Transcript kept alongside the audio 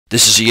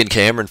This is Ian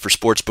Cameron for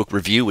Sportsbook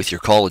Review with your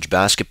college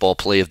basketball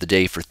play of the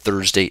day for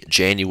Thursday,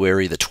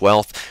 January the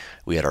 12th.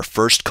 We had our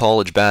first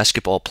college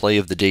basketball play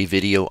of the day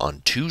video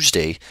on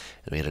Tuesday,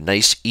 and we had a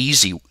nice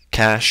easy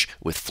cash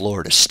with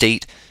Florida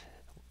State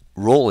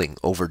rolling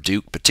over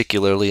Duke,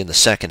 particularly in the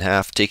second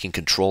half, taking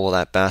control of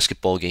that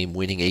basketball game,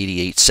 winning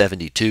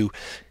 88-72,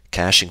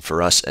 cashing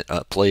for us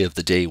a play of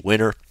the day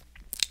winner.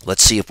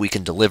 Let's see if we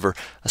can deliver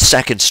a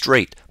second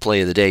straight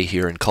play of the day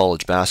here in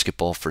college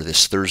basketball for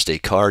this Thursday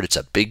card. It's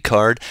a big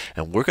card,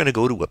 and we're going to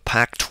go to a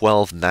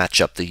Pac-12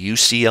 matchup. The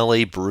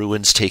UCLA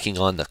Bruins taking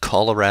on the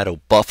Colorado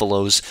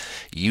Buffaloes.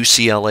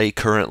 UCLA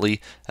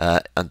currently,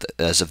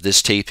 as of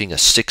this taping, a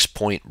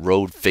 6-point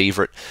road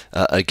favorite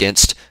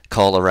against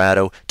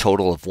Colorado,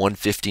 total of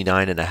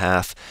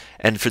 159.5.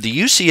 And for the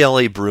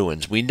UCLA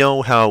Bruins, we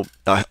know how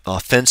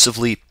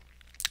offensively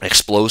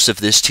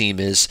explosive this team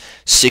is.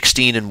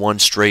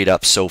 16-1 straight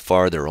up so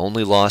far. Their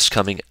only loss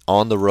coming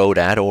on the road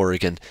at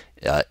Oregon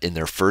in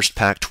their first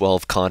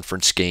Pac-12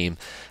 conference game.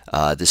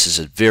 This is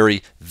a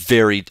very,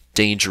 very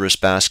dangerous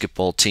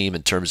basketball team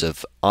in terms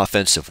of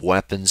offensive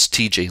weapons.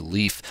 TJ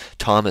Leaf,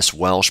 Thomas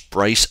Welsh,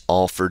 Bryce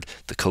Alford,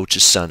 the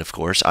coach's son, of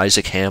course,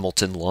 Isaac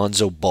Hamilton,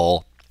 Lonzo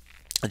Ball.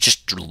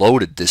 Just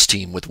loaded this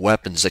team with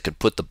weapons that can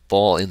put the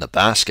ball in the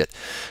basket,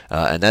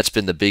 and that's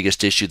been the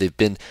biggest issue. They've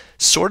been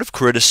sort of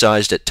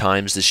criticized at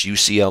times, this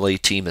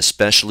UCLA team,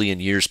 especially in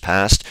years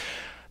past,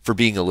 for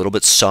being a little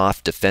bit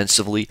soft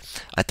defensively.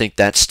 I think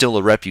that's still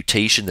a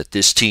reputation that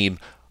this team,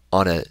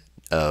 on a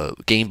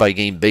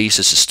game-by-game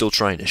basis, is still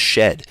trying to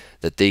shed,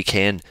 that they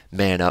can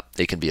man up,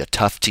 they can be a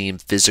tough team,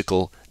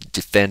 physical,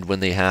 defend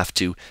when they have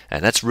to,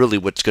 and that's really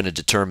what's going to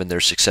determine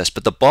their success.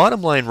 But the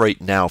bottom line right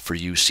now for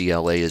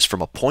UCLA is,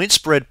 from a point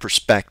spread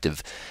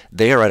perspective,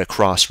 they are at a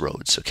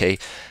crossroads, okay?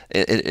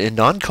 In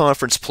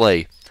non-conference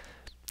play,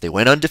 they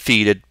went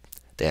undefeated.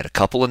 They had a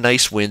couple of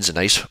nice wins, a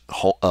nice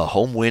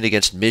home win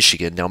against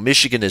Michigan. Now,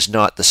 Michigan is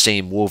not the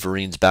same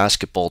Wolverines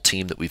basketball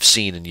team that we've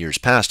seen in years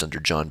past under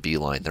John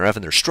Beilein. They're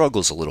having their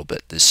struggles a little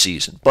bit this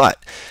season,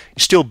 but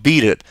you still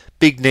beat a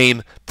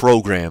big-name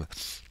program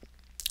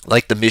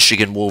like the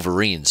Michigan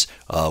Wolverines,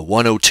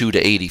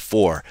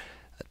 102-84.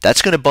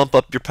 That's going to bump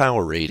up your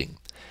power rating.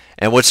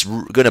 And what's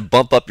going to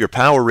bump up your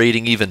power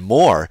rating even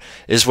more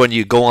is when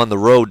you go on the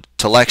road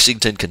to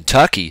Lexington,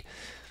 Kentucky,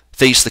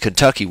 face the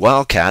Kentucky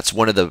Wildcats,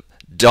 one of the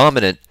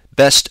dominant,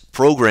 best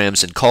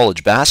programs in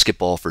college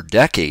basketball for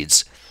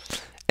decades,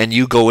 and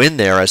you go in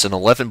there as an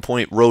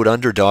 11-point road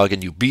underdog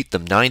and you beat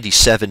them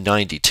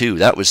 97-92.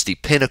 That was the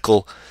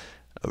pinnacle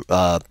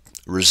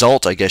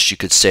result, I guess you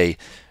could say,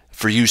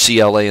 for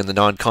UCLA in the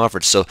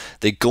non-conference. So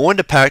they go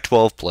into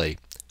Pac-12 play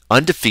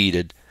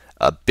undefeated,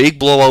 a big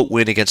blowout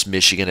win against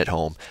Michigan at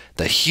home,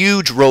 the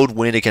huge road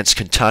win against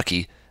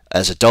Kentucky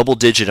as a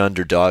double-digit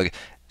underdog.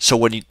 So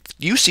when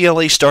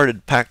UCLA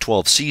started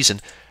Pac-12 season,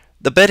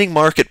 the betting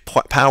market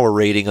power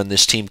rating on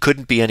this team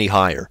couldn't be any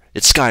higher.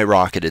 It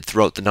skyrocketed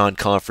throughout the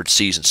non-conference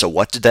season. So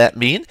what did that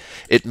mean?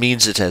 It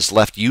means it has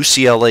left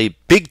UCLA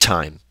big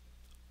time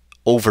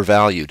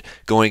overvalued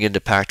going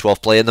into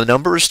Pac-12 play, and the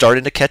number is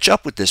starting to catch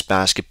up with this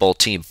basketball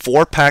team.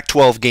 4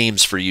 Pac-12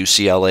 games for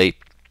UCLA.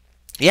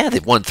 Yeah,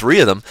 they've won 3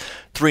 of them,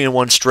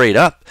 3-1 straight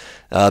up,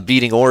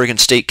 beating Oregon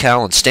State,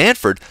 Cal, and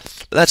Stanford.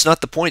 But that's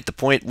not the point.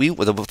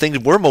 The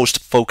thing we're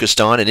most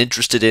focused on and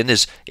interested in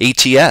is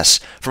ATS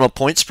from a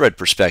point spread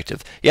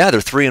perspective. Yeah, they're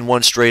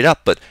 3-1 straight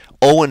up, but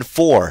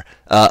 0-4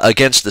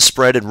 against the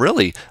spread, and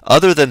really,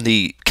 other than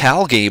the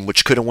Cal game,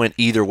 which could have went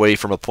either way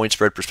from a point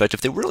spread perspective,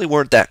 they really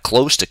weren't that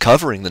close to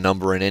covering the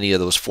number in any of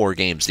those 4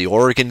 games. The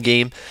Oregon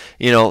game,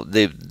 you know,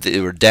 they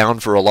were down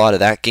for a lot of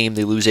that game.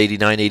 They lose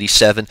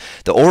 89-87.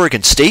 The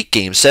Oregon State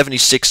game,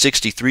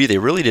 76-63, they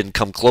really didn't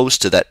come close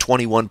to that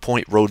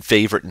 21-point road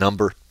favorite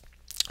number.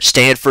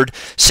 Stanford,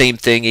 same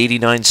thing,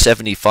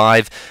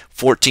 89-75,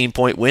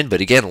 14-point win,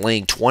 but again,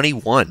 laying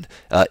 21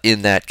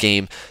 in that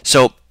game.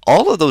 So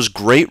all of those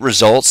great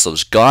results,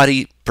 those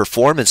gaudy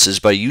performances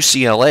by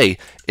UCLA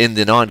in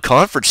the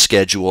non-conference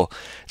schedule,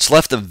 it's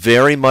left them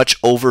very much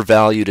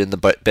overvalued in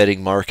the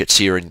betting markets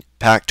here in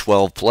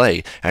Pac-12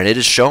 play, and it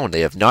has shown. They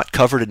have not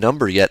covered a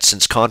number yet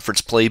since conference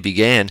play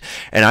began,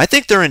 and I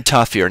think they're in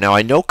tough here. Now,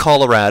 I know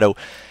Colorado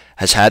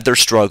has had their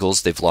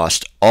struggles. They've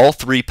lost all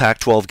 3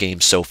 Pac-12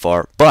 games so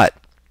far, but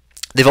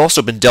they've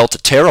also been dealt a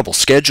terrible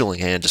scheduling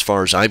hand as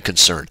far as I'm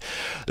concerned.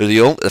 They're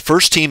the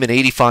first team in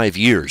 85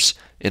 years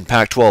in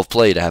Pac-12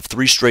 play to have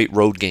 3 straight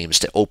road games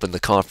to open the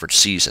conference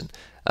season.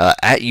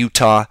 At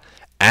Utah,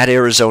 at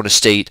Arizona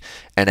State,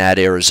 and at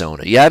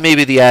Arizona. Yeah,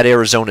 maybe the at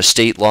Arizona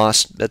State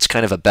loss, that's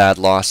kind of a bad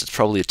loss. It's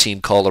probably a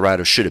team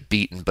Colorado should have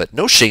beaten, but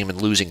no shame in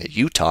losing at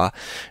Utah.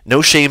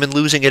 No shame in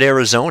losing at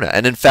Arizona.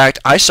 And in fact,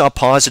 I saw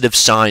positive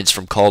signs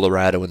from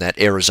Colorado in that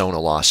Arizona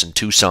loss in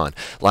Tucson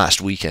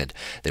last weekend.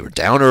 They were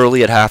down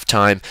early at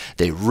halftime.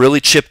 They really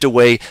chipped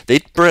away. They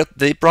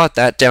brought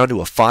that down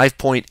to a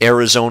 5-point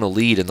Arizona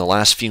lead in the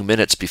last few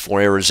minutes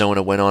before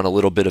Arizona went on a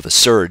little bit of a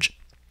surge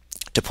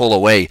to pull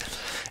away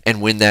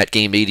and win that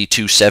game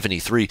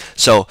 82-73.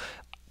 So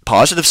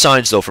positive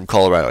signs, though, from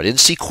Colorado. I didn't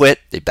see quit.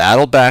 They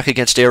battled back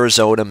against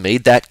Arizona,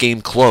 made that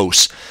game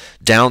close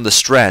down the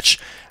stretch.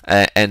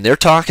 And they're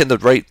talking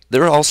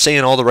they're all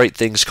saying all the right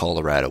things,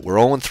 Colorado. We're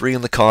 0-3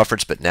 in the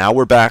conference, but now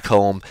we're back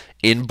home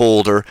in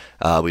Boulder.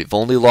 We've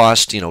only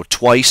lost,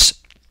 twice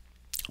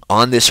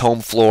on this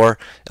home floor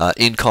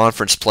in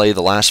conference play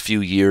the last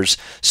few years.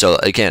 So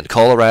again,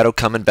 Colorado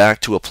coming back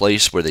to a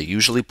place where they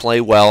usually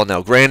play well.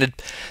 Now granted,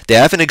 they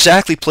haven't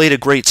exactly played a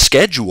great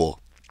schedule,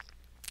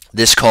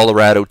 this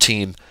Colorado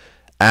team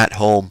at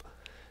home.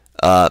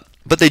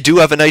 But they do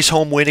have a nice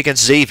home win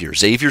against Xavier.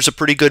 Xavier's a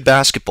pretty good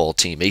basketball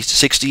team,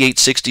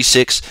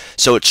 68-66.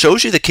 So it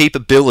shows you the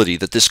capability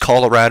that this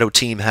Colorado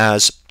team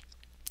has,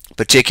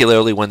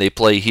 particularly when they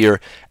play here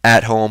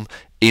at home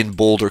in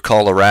Boulder,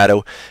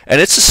 Colorado.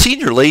 And it's a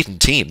senior-laden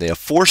team. They have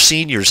 4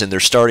 seniors in their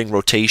starting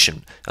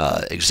rotation.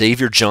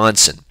 Xavier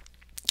Johnson,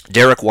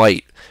 Derek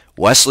White,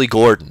 Wesley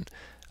Gordon,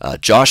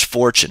 Josh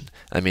Fortune.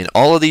 I mean,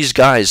 all of these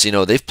guys,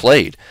 they've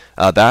played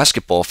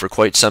basketball for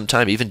quite some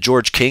time. Even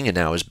George King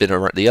now has been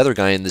around, the other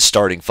guy in the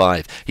starting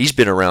 5. He's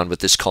been around with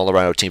this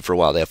Colorado team for a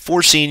while. They have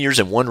 4 seniors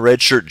and 1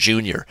 redshirt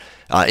junior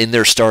in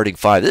their starting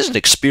 5. This is an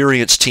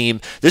experienced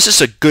team. This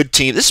is a good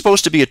team. This is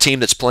supposed to be a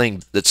team that's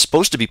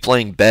supposed to be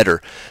playing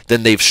better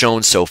than they've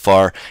shown so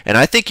far. And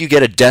I think you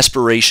get a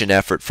desperation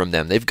effort from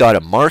them. They've got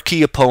a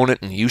marquee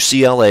opponent in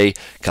UCLA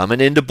coming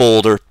into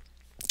Boulder.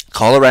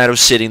 Colorado's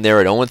sitting there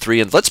at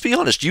 0-3, and let's be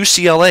honest,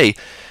 UCLA,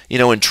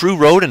 in true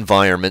road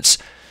environments,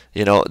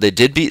 they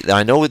did beat.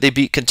 I know they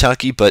beat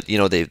Kentucky, but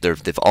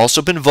they've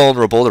also been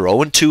vulnerable. They're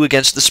 0-2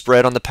 against the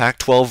spread on the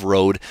Pac-12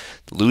 road.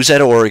 Lose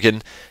at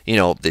Oregon.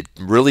 They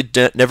really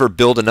never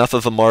build enough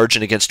of a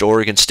margin against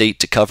Oregon State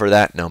to cover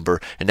that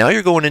number. And now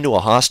you're going into a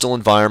hostile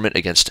environment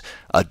against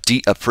a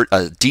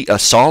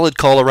solid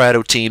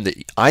Colorado team that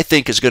I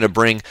think is going to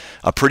bring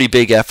a pretty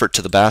big effort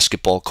to the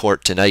basketball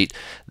court tonight.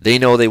 They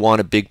know they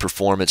want a big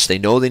performance. They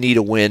know they need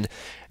a win.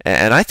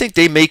 And I think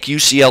they make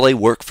UCLA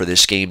work for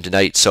this game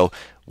tonight. So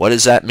what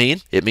does that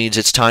mean? It means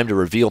it's time to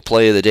reveal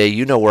play of the day.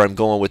 You know where I'm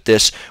going with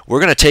this. We're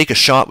going to take a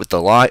shot with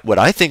what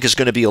I think is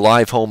going to be a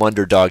live home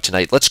underdog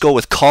tonight. Let's go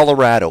with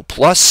Colorado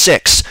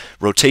 +6,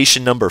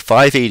 rotation number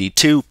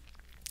 582.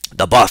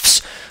 The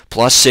Buffs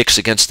 +6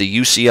 against the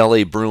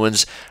UCLA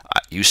Bruins.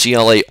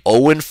 UCLA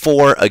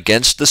 0-4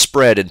 against the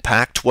spread in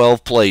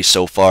Pac-12 play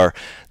so far.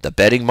 The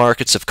betting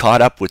markets have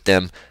caught up with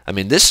them. I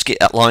mean, this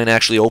line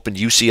actually opened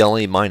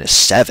UCLA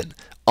 -7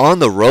 on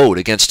the road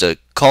against a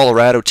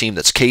Colorado team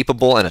that's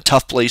capable and a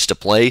tough place to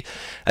play.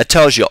 That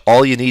tells you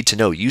all you need to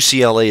know.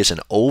 UCLA is an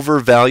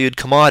overvalued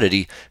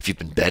commodity. If you've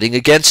been betting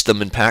against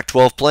them in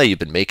Pac-12 play, you've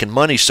been making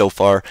money so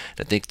far.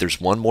 I think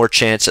there's one more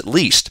chance at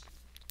least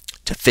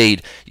to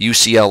fade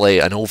UCLA,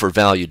 an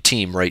overvalued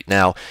team right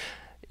now,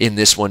 in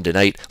this one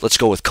tonight. Let's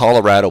go with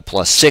Colorado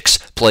 +6,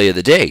 play of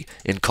the day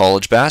in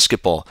college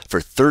basketball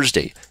for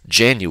Thursday,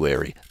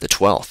 January the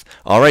 12th.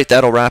 All right,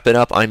 that'll wrap it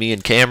up. I'm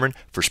Ian Cameron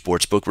for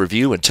Sportsbook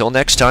Review. Until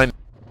next time.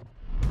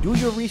 Do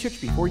your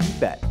research before you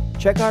bet.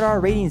 Check out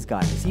our ratings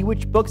guide to see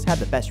which books have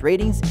the best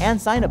ratings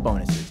and sign-up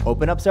bonuses.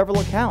 Open up several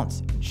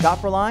accounts. Shop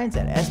for lines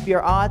at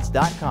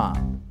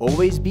sbrodds.com.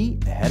 Always be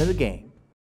ahead of the game.